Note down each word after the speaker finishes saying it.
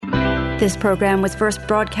This program was first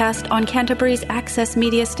broadcast on Canterbury's access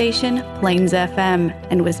media station, Plains FM,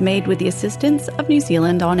 and was made with the assistance of New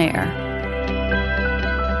Zealand On Air.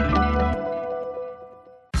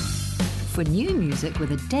 For new music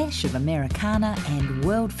with a dash of Americana and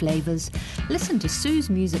world flavours, listen to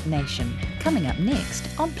Sue's Music Nation, coming up next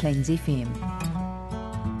on Plains FM.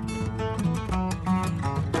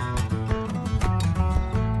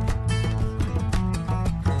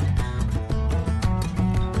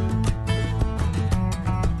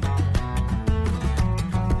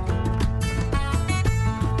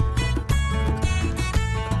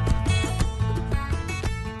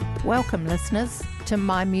 Welcome, listeners, to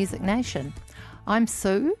My Music Nation. I'm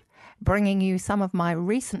Sue, bringing you some of my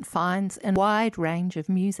recent finds in a wide range of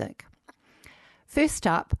music. First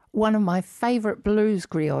up, one of my favourite blues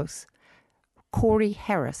griots, Corey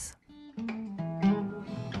Harris.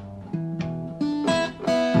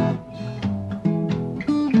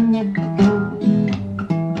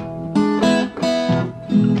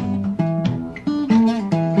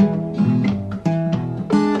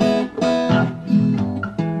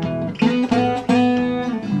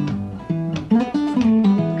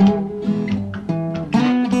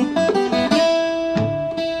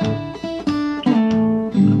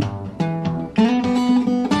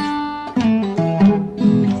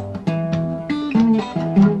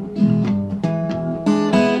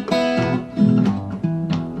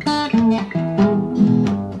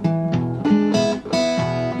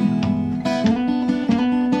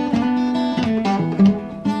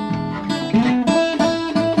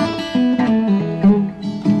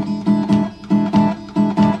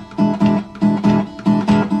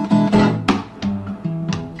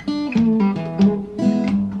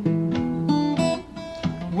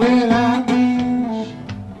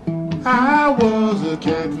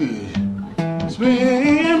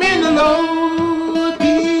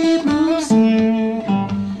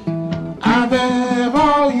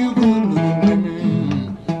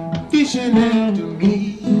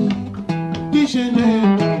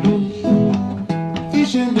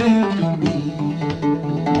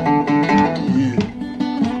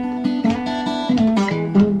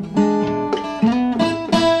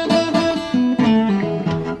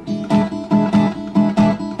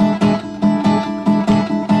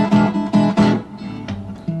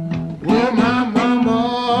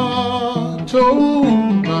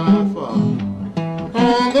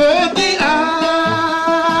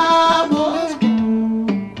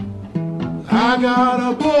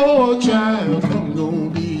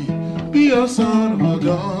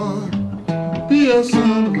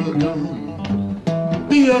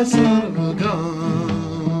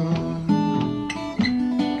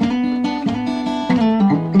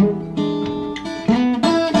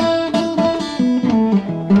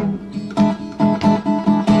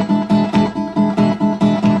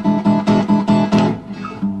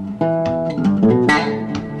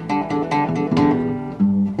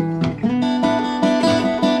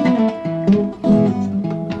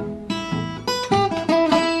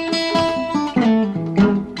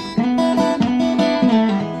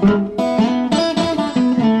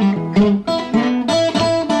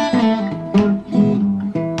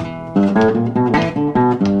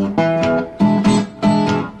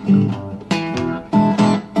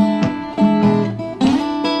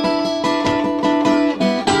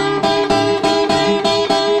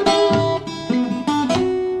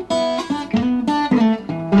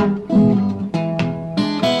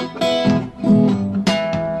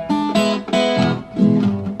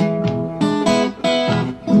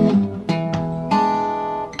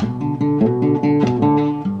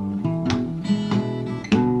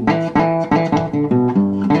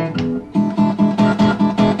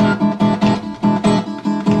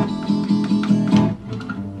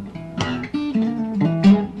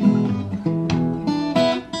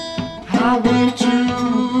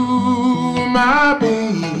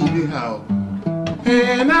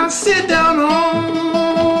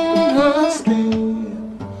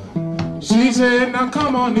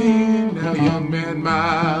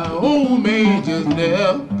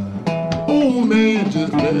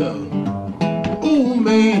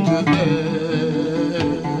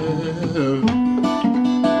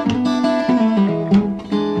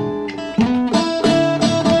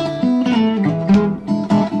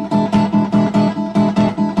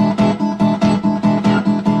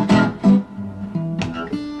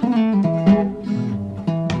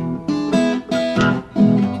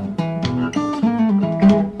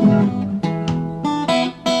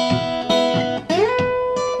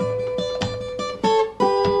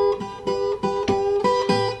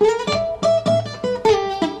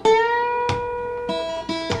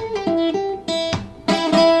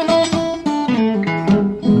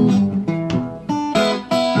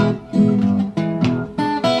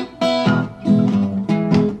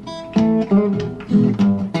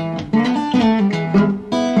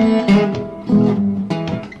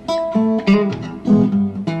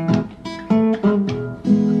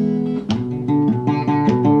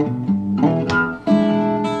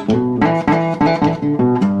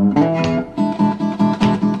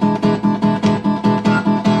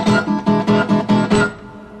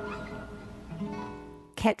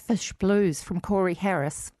 Catfish Blues from Corey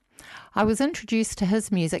Harris. I was introduced to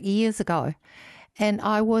his music years ago and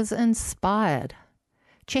I was inspired.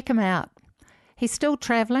 Check him out. He's still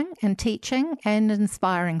travelling and teaching and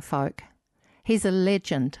inspiring folk. He's a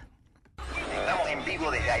legend. Estamos en vivo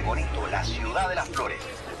desde Aybonito, la ciudad de las flores.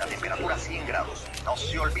 La temperatura 100 grados. No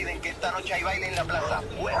se olviden que esta noche hay baile en la plaza.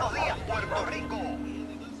 Buenos días, Puerto Rico.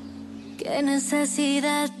 ¿Qué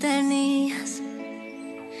necesidad tenías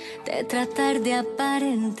de tratar de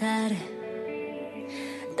aparentar?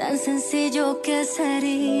 Tan sencillo que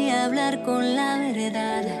sería hablar con la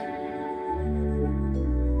verdad.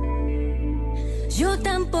 Yo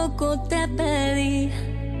tampoco te pedí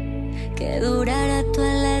que durara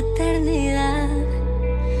toda la eternidad.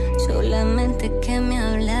 Solamente que me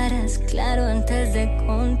hablaras claro antes de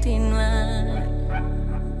continuar.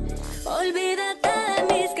 Olvídate de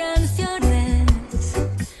mis canciones,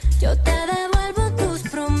 yo te devuelvo tus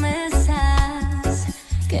promesas,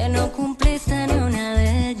 que no cumpliste ni una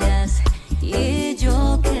de ellas, y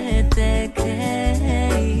yo que te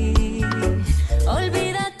creí.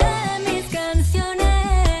 Olvídate de mis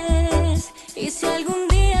canciones, y si algún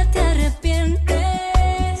día te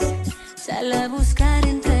arrepientes, sal a buscar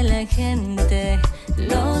entre la gente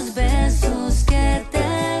los besos que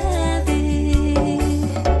te di.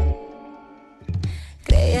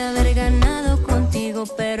 Creí haber ganado contigo,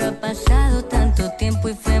 pero ha pasado tanto tiempo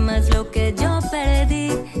y fue más lo que yo perdí.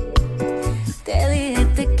 Te dije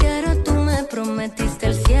te quiero, tú me prometiste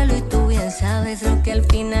el cielo y tú bien sabes lo que al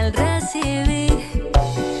final recibí.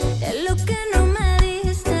 Es lo que no me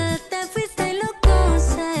diste, te fuiste y lo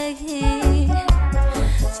conseguí.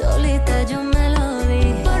 Solita yo me lo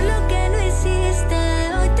di. Por lo que no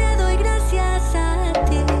hiciste, hoy te doy gracias a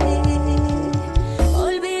ti.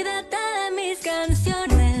 Olvídate de mis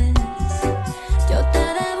canciones, yo te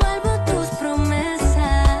devuelvo tus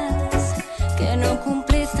promesas, que no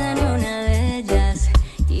cumpliste ni una de ellas,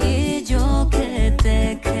 y yo que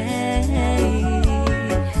te creí.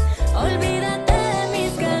 Olvídate de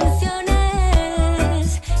mis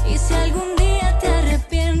canciones, y si algún día te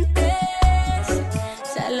arrepientes,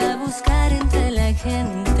 sal a buscar entre la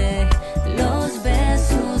gente los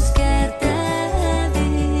besos que te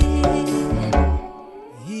di.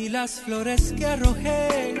 Y las flores que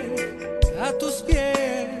arrojé a tus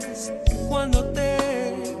pies cuando te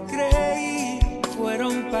creí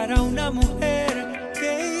fueron para una mujer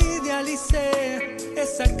que idealicé,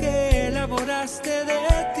 esa que elaboraste de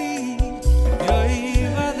ti. Yo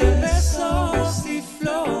iba de besos y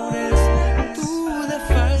flores, tú de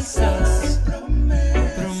falsas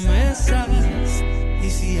promesas. Y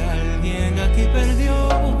si alguien aquí perdió,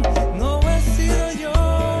 no he sido yo.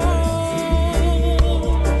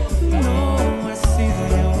 No he sido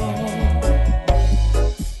yo.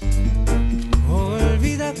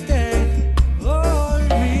 Olvídate,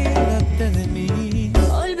 olvídate de mí.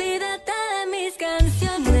 Olvídate de mis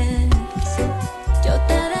canciones, yo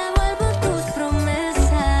te devuelvo tus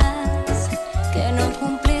promesas, que no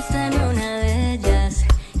cumpliste ni una de ellas,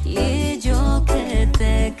 y yo que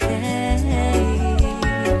te creí.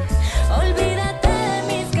 Olvídate de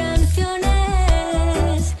mis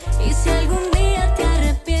canciones, y si algún día te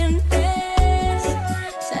arrepientes,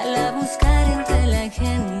 sal a buscar entre la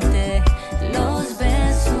gente los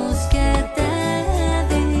besos que te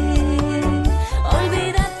di.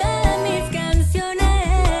 Olvídate de mis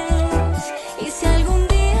canciones, y si algún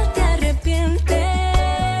día te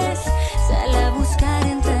arrepientes, sal a buscar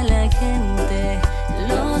entre la gente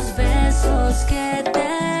los besos que te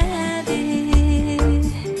di.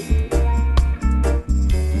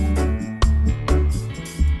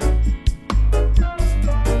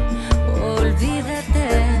 Olvídate,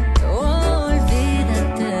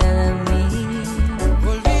 olvídate de mí.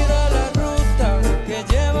 Olvida la ruta que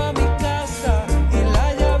lleva a mi casa y la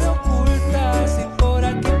llave oculta. Si por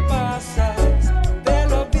aquí pasas, te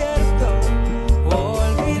lo advierto.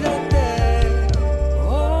 Olvídate,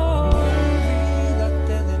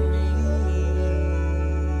 olvídate de mí.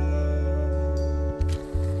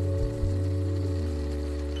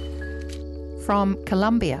 From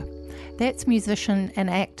Colombia, that's musician and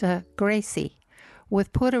actor Gracie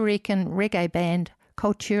with Puerto Rican reggae band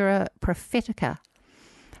Cultura Profetica.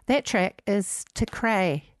 That track is Te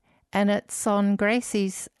Cree, and it's on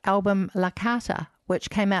Gracie's album La Carta, which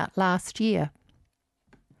came out last year.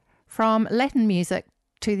 From Latin music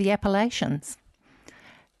to the Appalachians.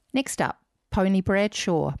 Next up, Pony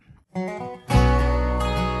Bradshaw.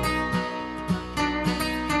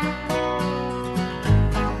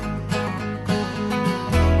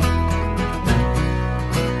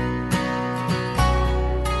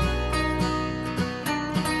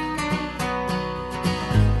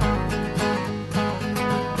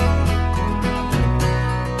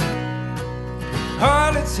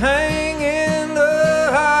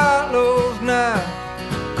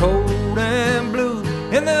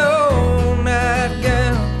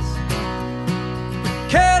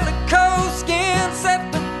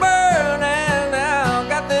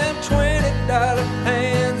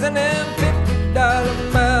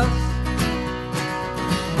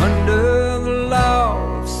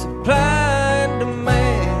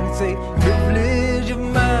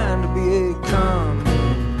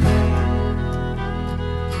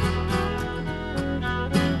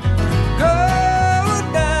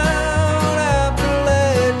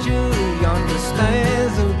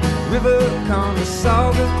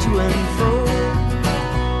 to and fro.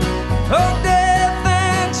 Oh, death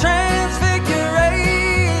and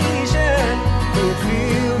transfiguration, may it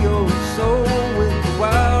fill your soul with the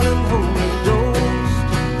wild and Holy Ghost.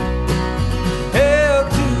 Hail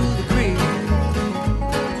to the grave,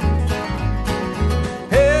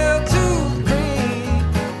 hail to the grave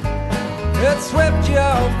that swept you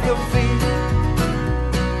off your feet.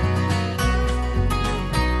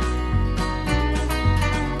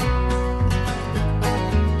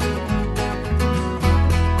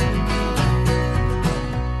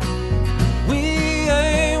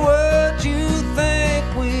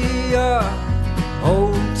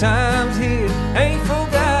 Times here ain't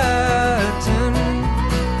forgotten.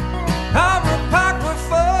 Our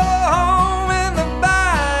apocryphal home in the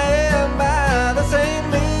by the same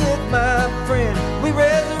myth, my friend, we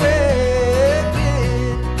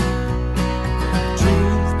resurrected.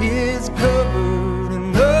 Truth is covered,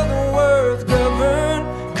 in other words governed.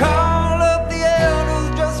 Call up the elders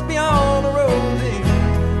just beyond the road.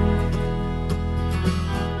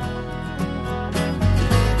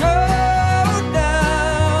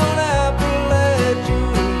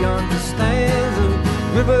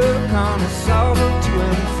 River Connoisseur to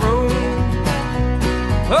and fro.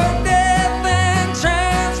 Oh, death and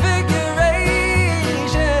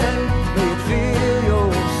transfiguration, may it fill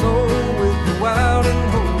your soul with the wild and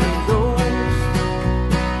Holy Ghost.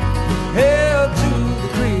 Hail to the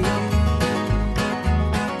grave,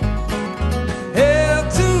 hail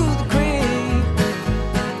to the grave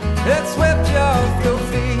that swept you off your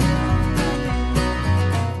feet.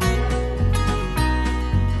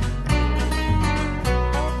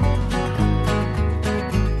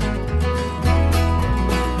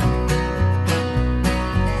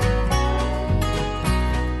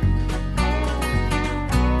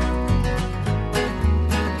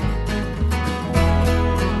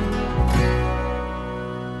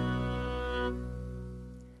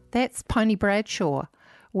 That's Pony Bradshaw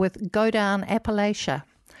with Go Down Appalachia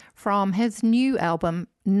from his new album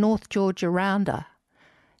North Georgia Rounder.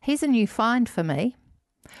 He's a new find for me.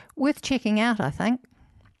 Worth checking out, I think.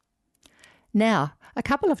 Now, a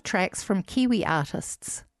couple of tracks from Kiwi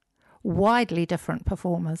artists, widely different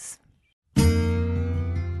performers.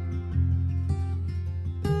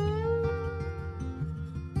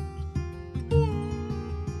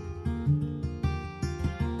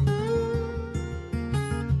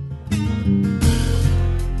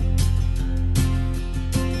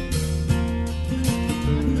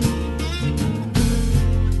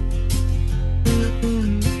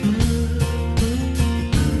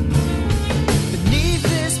 Beneath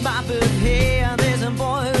this mop of hair, there's a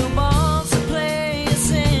boy who wants to play a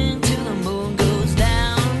sing.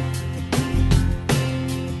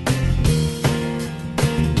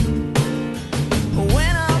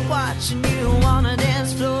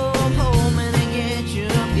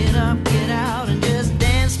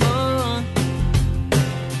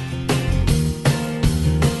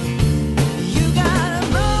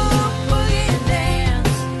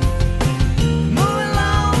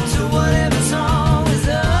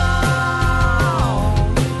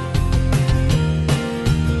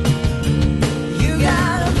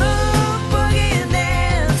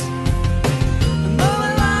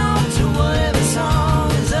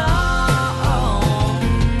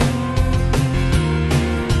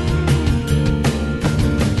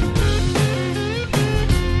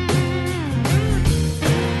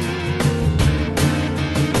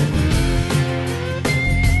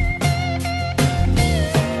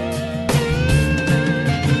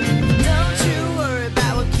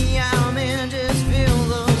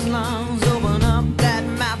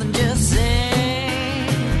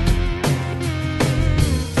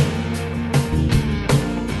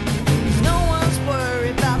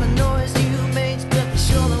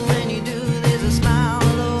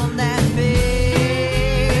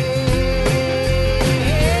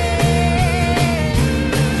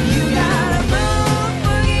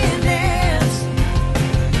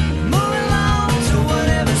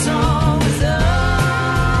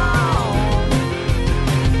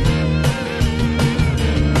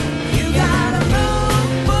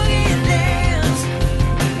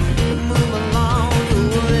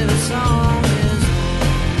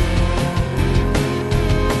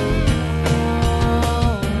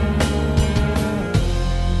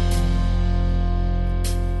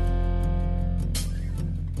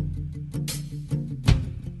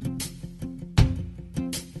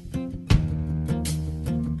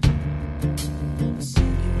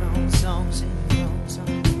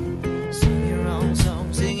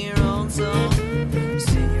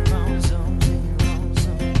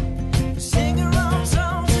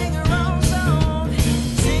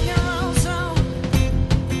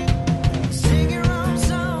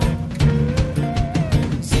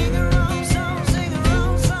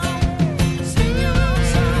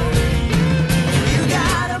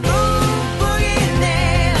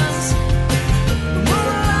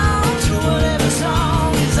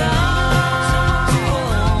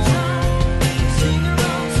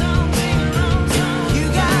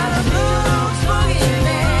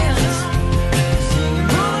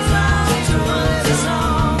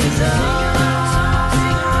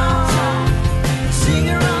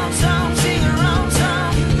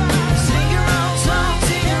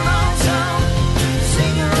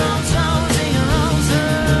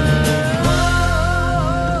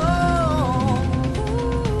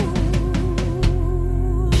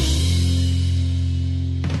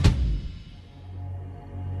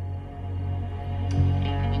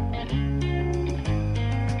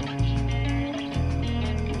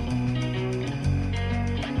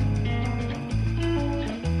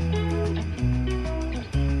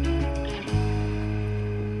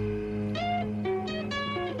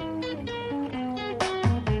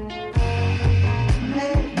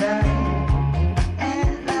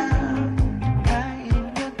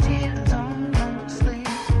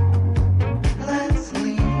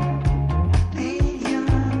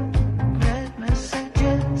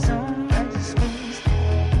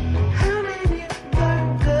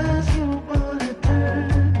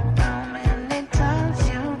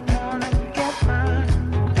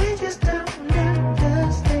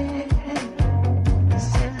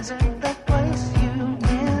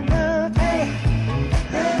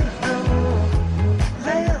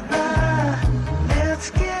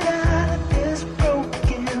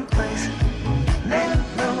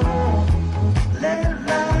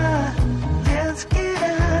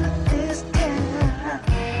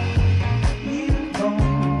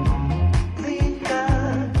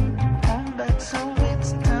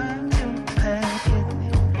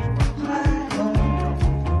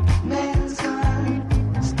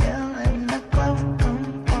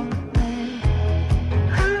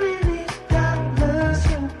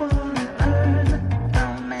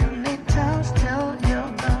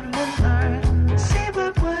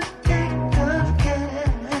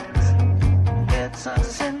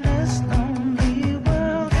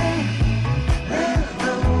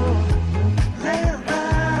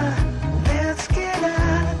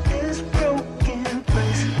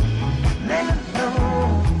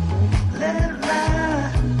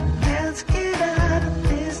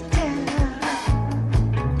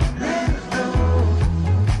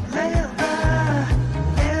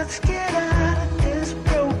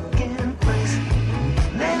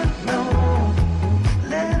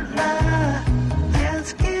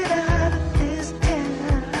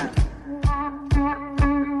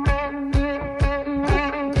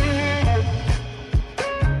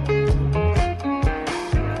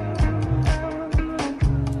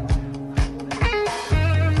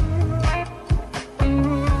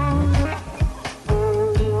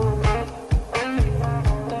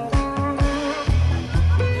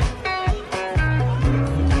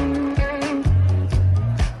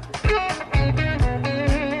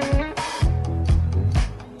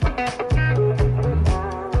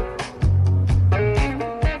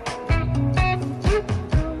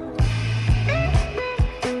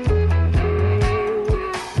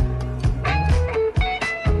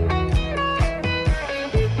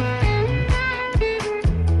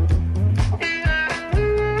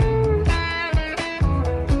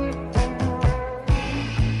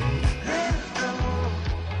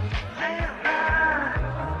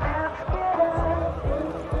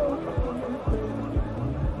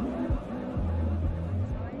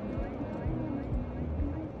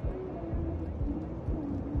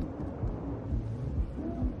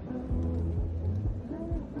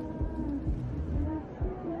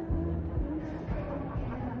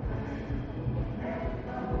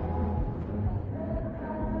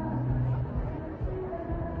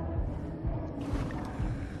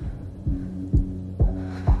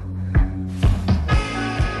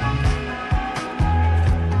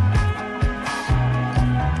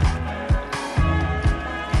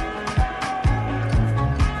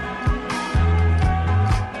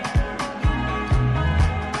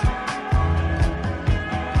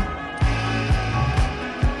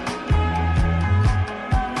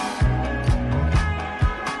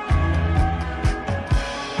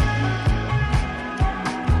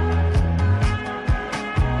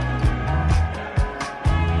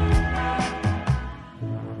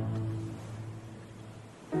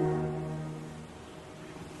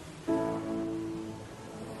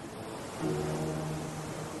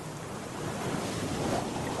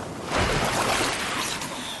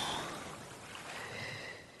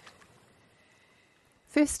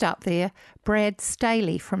 First up there, Brad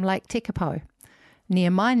Staley from Lake Tekapo,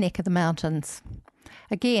 near my neck of the mountains.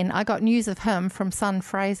 Again, I got news of him from son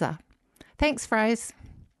Fraser. Thanks, Fraser.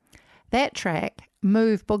 That track,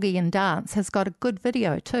 Move, Boogie and Dance, has got a good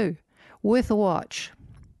video too. Worth a watch.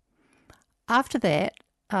 After that,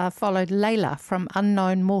 followed Layla from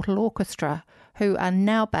Unknown Mortal Orchestra, who are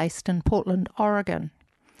now based in Portland, Oregon.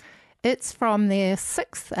 It's from their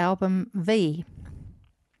 6th album, V.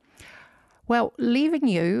 Well, leaving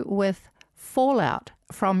you with Fallout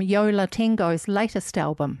from Yola Tengo's latest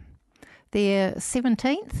album, their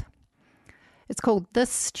 17th. It's called This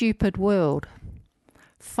Stupid World.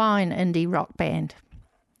 Fine indie rock band.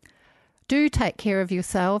 Do take care of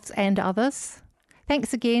yourselves and others.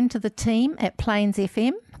 Thanks again to the team at Plains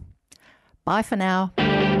FM. Bye for now.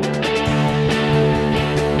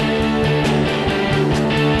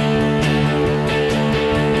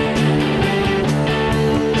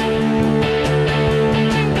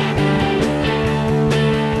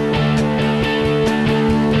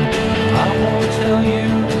 Tell you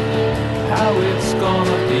how it's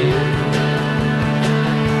gonna be.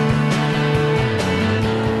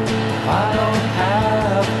 I don't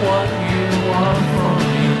have what you want from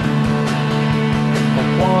me. I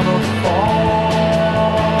wanna fall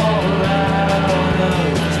out of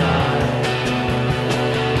time.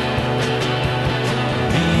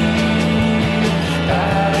 Reach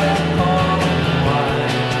back on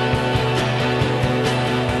wine,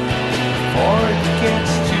 or it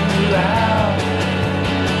gets too loud.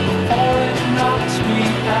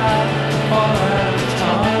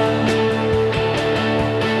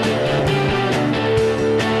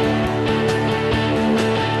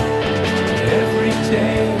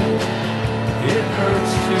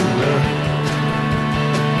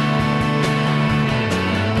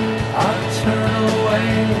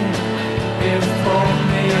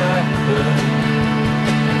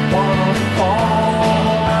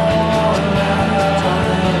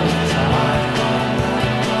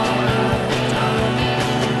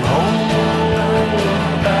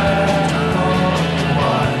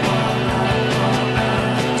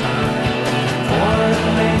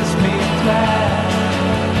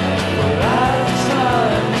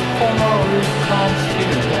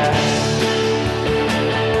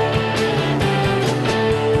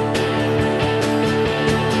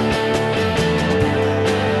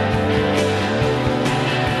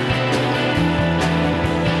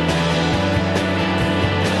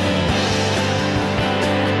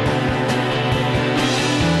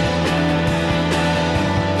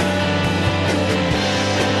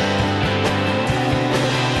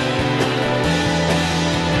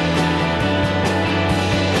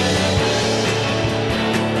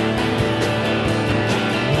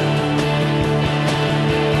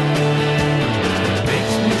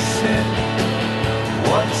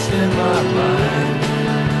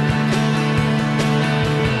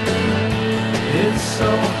 It's so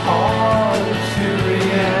hard to